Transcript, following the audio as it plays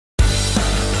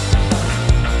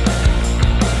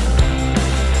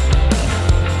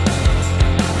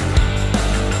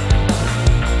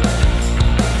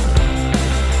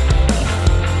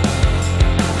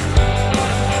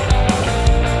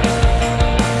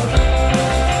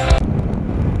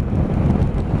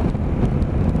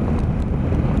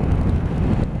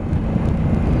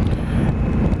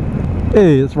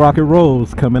Hey, it's Rocket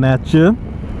Rose coming at you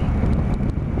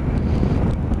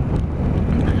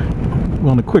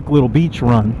on a quick little beach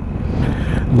run.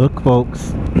 Look,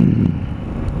 folks,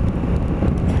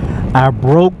 I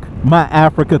broke my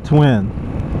Africa Twin.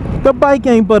 The bike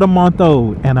ain't but a month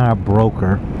old, and I broke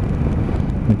her.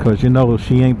 Because you know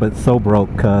she ain't but so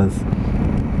broke, cause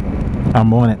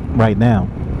I'm on it right now.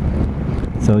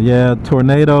 So yeah,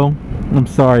 tornado, I'm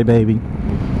sorry, baby.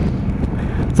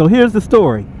 So here's the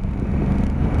story.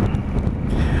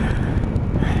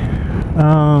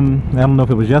 I don't know if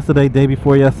it was yesterday, day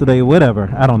before yesterday,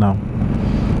 whatever, I don't know.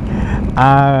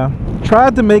 I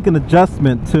tried to make an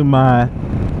adjustment to my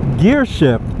gear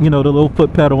shift, you know, the little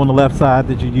foot pedal on the left side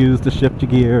that you use to shift your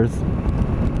gears.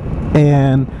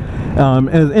 And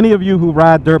as any of you who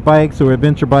ride dirt bikes or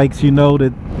adventure bikes, you know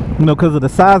that, you know, because of the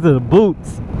size of the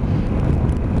boots,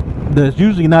 there's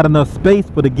usually not enough space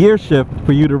for the gear shift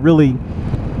for you to really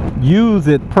use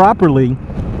it properly,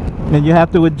 and you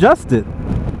have to adjust it.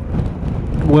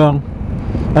 Well,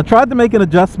 I tried to make an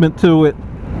adjustment to it,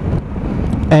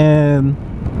 and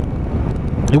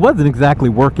it wasn't exactly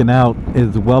working out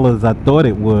as well as I thought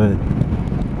it would.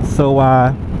 So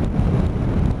I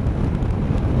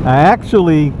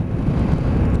actually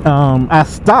I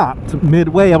stopped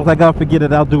midway. I was like, I'll forget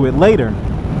it, I'll do it later.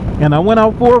 And I went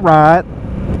out for a ride,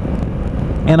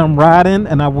 and I'm riding,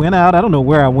 and I went out, I don't know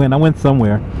where I went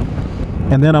somewhere,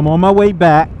 and then I'm on my way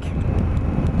back,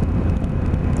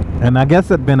 and I guess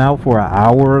I'd been out for an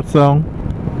hour or so,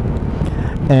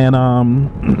 and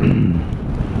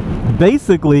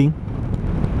basically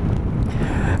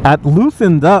I'd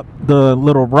loosened up the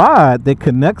little rod that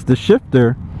connects the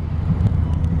shifter,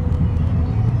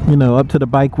 you know, up to the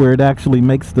bike where it actually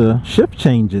makes the shift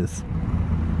changes,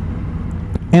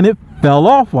 and it fell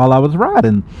off while I was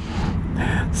riding.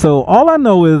 So all I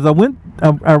know is I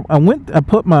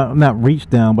put my, not reached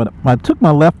down, but I took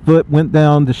my left foot, went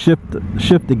down to shift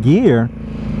the gear,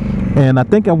 and I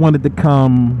think I wanted to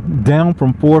come down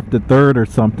from fourth to third or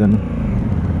something,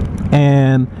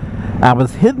 and I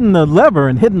was hitting the lever,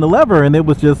 and it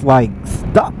was just like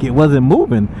stuck. It wasn't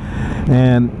moving,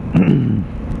 and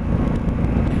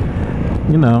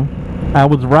you know, I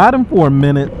was riding for a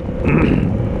minute,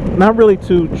 not really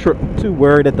too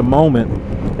worried at the moment.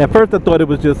 At first I thought it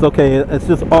was just okay, it's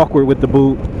just awkward with the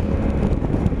boot.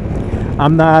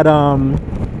 I'm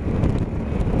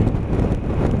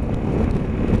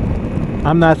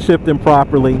not shifting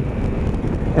properly,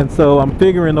 and so I'm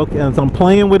figuring, okay, and so I'm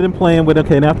playing with it,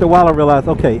 okay, and after a while I realized,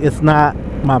 okay, it's not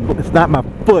my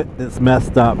foot that's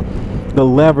messed up, the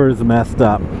lever's messed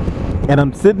up. And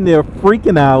I'm sitting there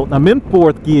freaking out. I'm in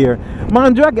fourth gear,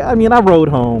 mind you. I mean, I rode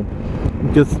home,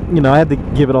 just, you know, I had to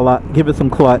give it some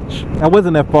clutch. I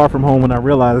wasn't that far from home when I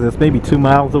realized it's maybe 2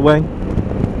 miles away.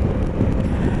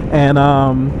 And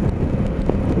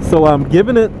so I'm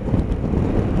giving it,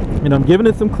 you know, I'm giving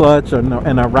it some clutch, and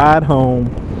I ride home.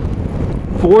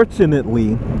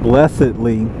 Fortunately,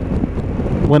 blessedly,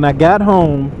 when I got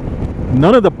home,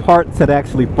 none of the parts had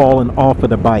actually fallen off of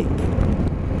the bike.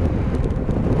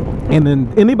 And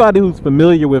then anybody who's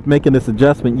familiar with making this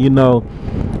adjustment, you know,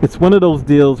 it's one of those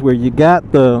deals where you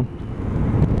got the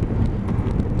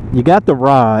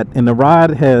rod, and the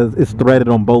rod is threaded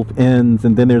on both ends,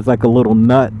 and then there's like a little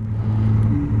nut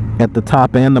at the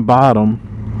top and the bottom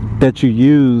that you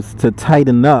use to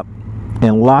tighten up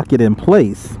and lock it in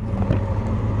place.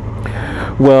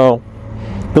 Well,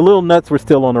 the little nuts were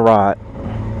still on the rod,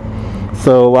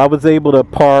 so I was able to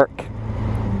park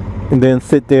and then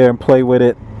sit there and play with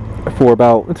it for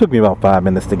it took me about 5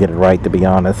 minutes to get it right, to be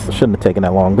honest. It shouldn't have taken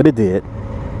that long, but it did.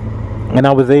 And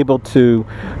I was able to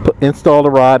install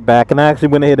the rod back, and I actually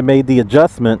went ahead and made the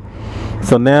adjustment.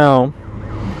 So now,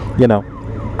 you know,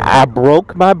 I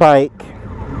broke my bike,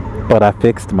 but I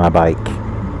fixed my bike,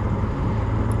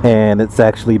 and it's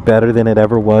actually better than it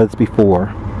ever was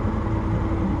before.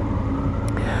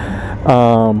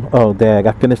 Oh dag,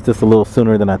 I finished this a little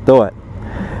sooner than I thought.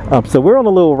 So we're on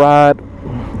a little ride.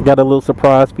 Got a little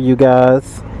surprise for you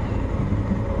guys,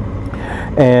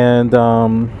 and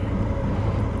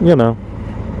you know,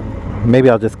 maybe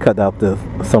I'll just cut out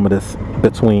some of this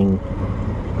between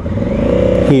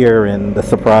here and the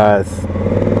surprise.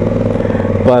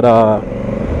 But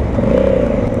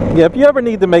yeah, if you ever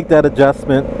need to make that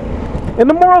adjustment, and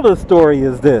the moral of the story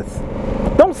is this: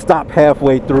 don't stop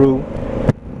halfway through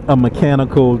a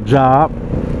mechanical job.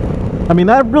 I mean,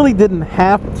 I really didn't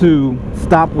have to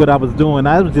stop what I was doing.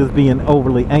 I was just being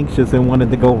overly anxious and wanted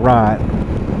to go ride.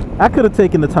 I could have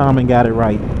taken the time and got it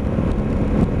right.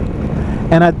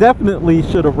 And I definitely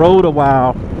should have rode a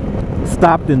while,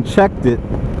 stopped and checked it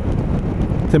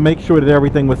to make sure that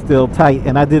everything was still tight,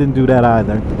 and I didn't do that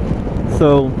either.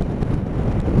 So,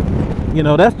 you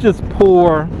know, that's just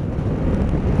poor.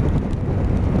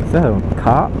 Is that a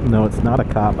cop? No, it's not a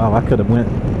cop. Oh, I could have went.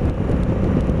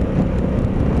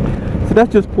 So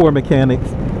that's just poor mechanics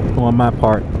on my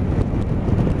part.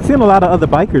 Seeing a lot of other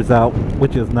bikers out,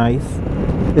 which is nice.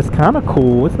 It's kind of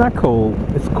cool. It's not cold.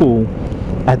 It's cool.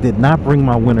 I did not bring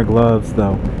my winter gloves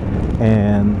though.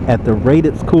 And at the rate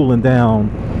it's cooling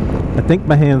down, I think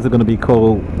my hands are going to be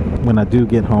cold when I do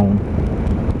get home.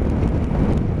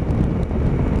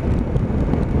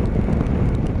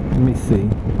 Let me see.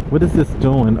 What is this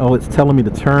doing? Oh, it's telling me to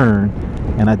turn,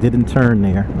 and I didn't turn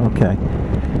there. Okay.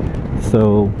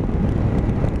 So,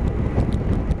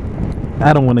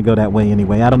 I don't want to go that way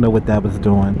anyway. I don't know what that was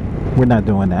doing. We're not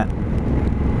doing that.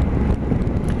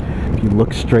 If you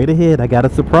look straight ahead, I got a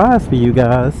surprise for you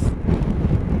guys.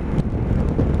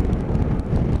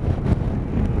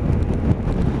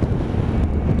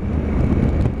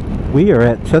 We are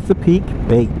at Chesapeake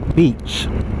Bay Beach.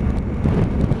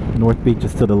 North Beach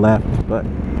is to the left, but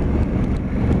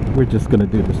we're just gonna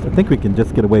do this. I think we can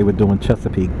just get away with doing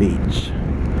Chesapeake Beach.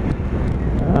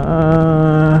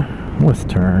 Let's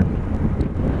turn.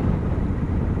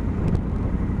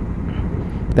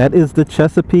 That is the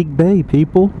Chesapeake Bay,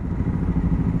 people.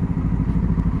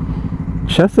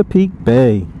 Chesapeake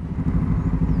Bay.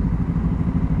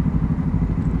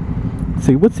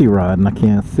 See, what's he riding? I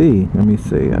can't see. Let me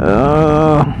see.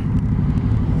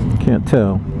 Can't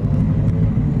tell.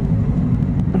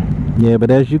 Yeah,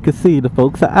 but as you can see, the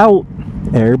folks are out.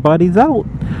 Everybody's out,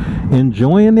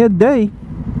 enjoying their day.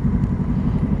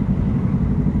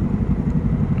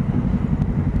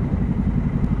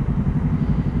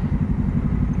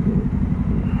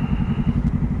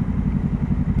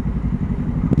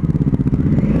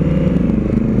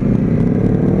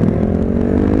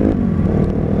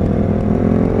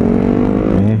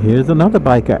 And here's another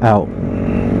biker out.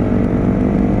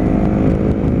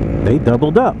 They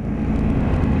doubled up.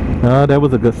 That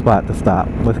was a good spot to stop.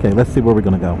 Okay, let's see where we're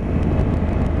gonna go.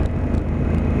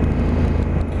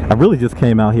 I really just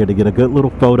came out here to get a good little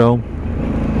photo.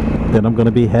 Then I'm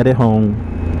gonna be headed home.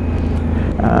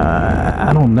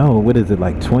 I don't know, what is it,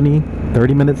 like 20,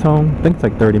 30 minutes home? I think it's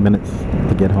like 30 minutes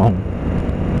to get home.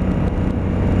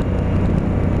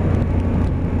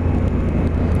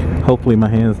 Hopefully my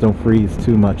hands don't freeze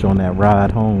too much on that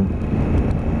ride home.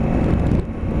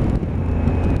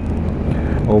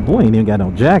 Oh boy, ain't even got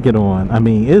no jacket on. I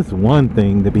mean, it's one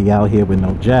thing to be out here with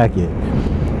no jacket,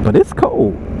 but it's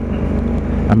cold.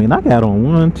 I mean, I got on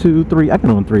 1, 2, 3. I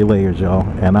got on 3 layers, y'all,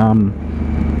 and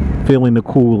I'm feeling the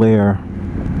cool air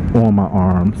on my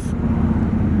arms.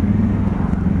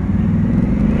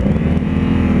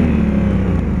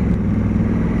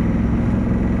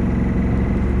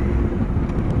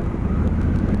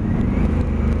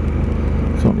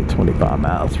 It's only 25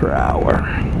 miles per hour.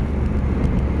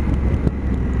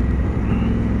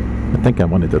 I think I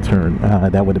wanted to turn.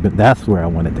 That would have been. That's where I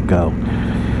wanted to go.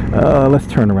 Let's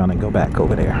turn around and go back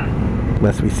over there,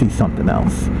 lest we see something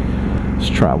else. Let's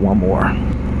try one more.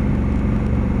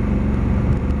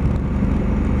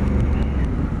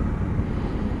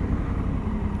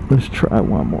 Let's try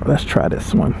one more. Let's try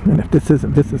this one. And if this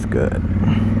isn't, this is good.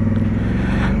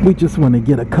 We just want to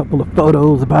get a couple of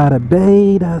photos by the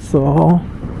bay. That's all.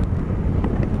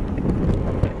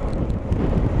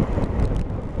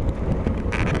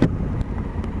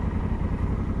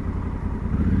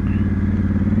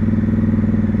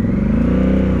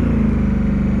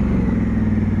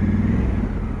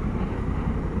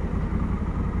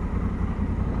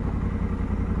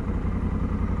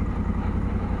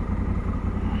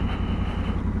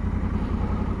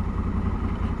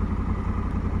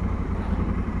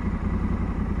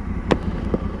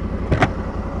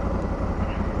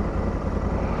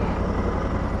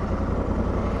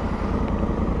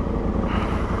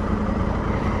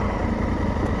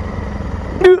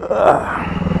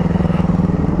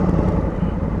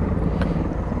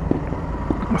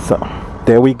 So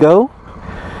there we go.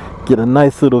 Get a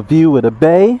nice little view of the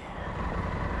bay.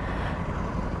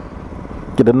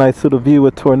 Get a nice little view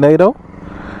of Tornado.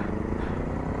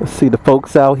 Let's see the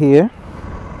folks out here.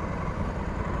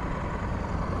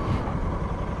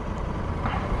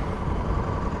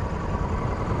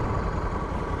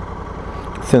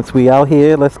 Since we out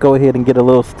here, let's go ahead and get a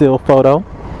little still photo.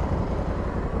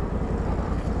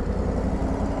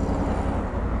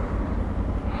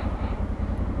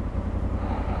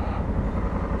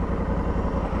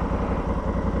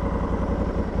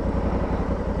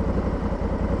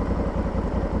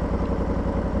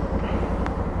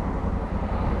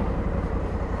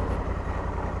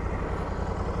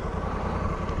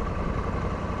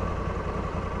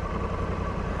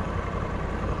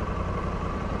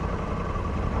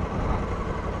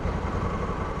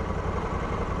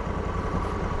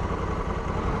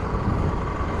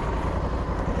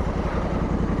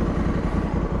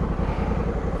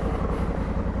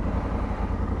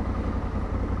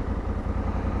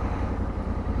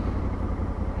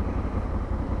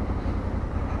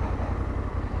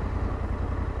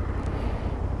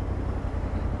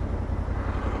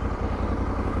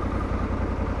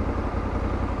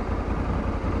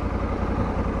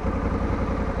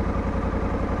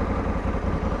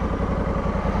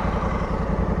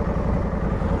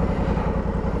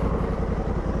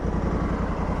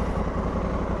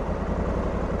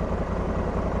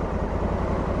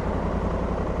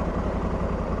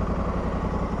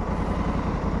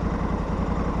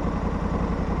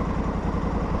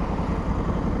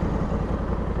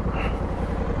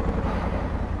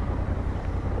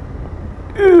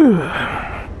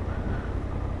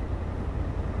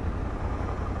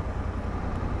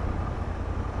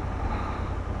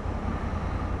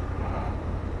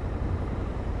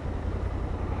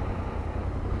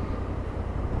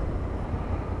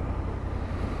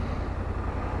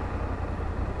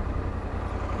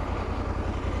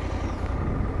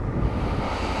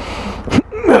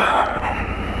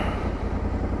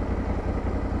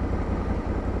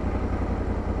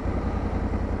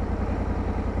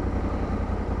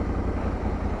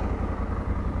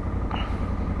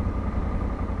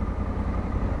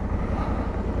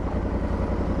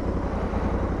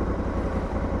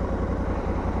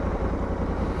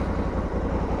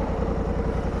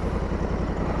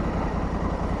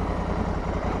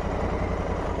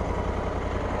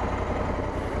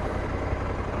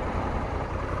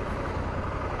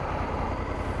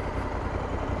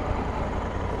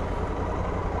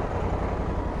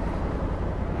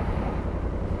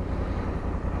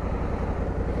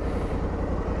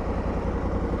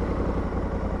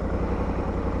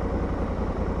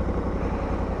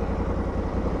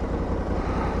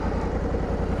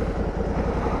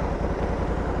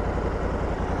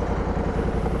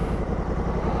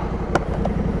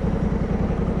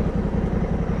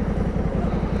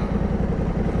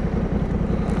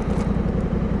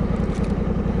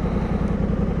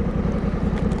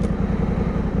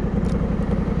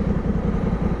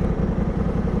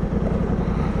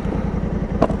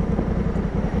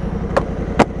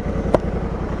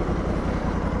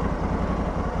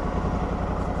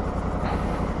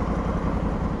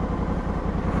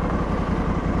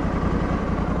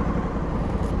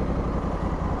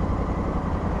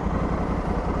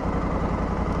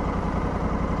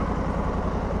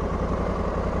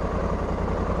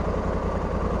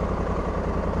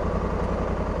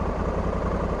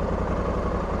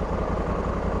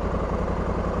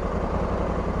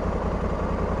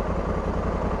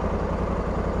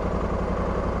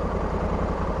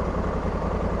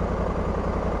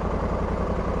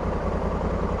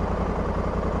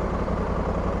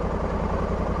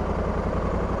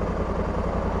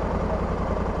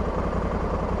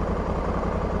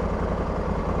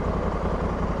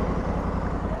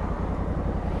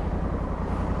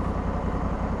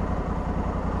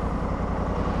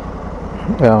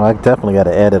 Well, I definitely got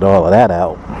to edit all of that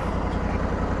out.